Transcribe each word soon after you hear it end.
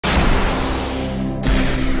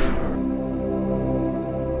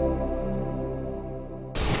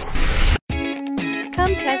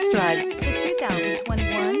test drive the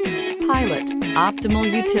 2021 Pilot. Optimal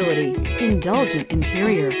utility, indulgent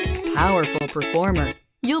interior, powerful performer.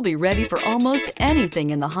 You'll be ready for almost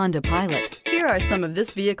anything in the Honda Pilot. Here are some of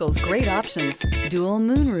this vehicle's great options: dual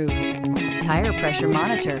moonroof, tire pressure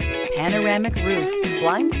monitor, panoramic roof,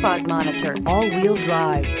 blind spot monitor, all-wheel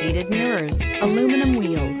drive, heated mirrors, aluminum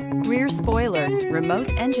wheels, rear spoiler,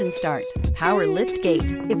 remote engine start, power lift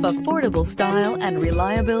gate. If affordable style and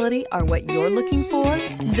reliability are what you're looking for,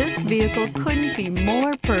 this vehicle couldn't be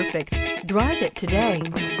more perfect. Drive it today.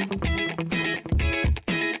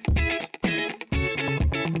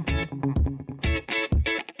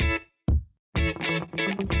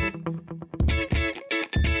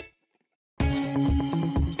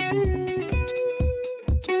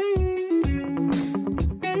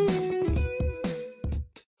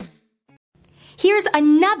 Here's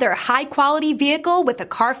another high-quality vehicle with a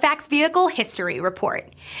Carfax Vehicle History Report.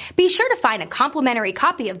 Be sure to find a complimentary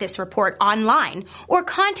copy of this report online or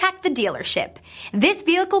contact the dealership. This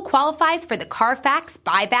vehicle qualifies for the Carfax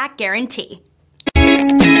Buyback Guarantee.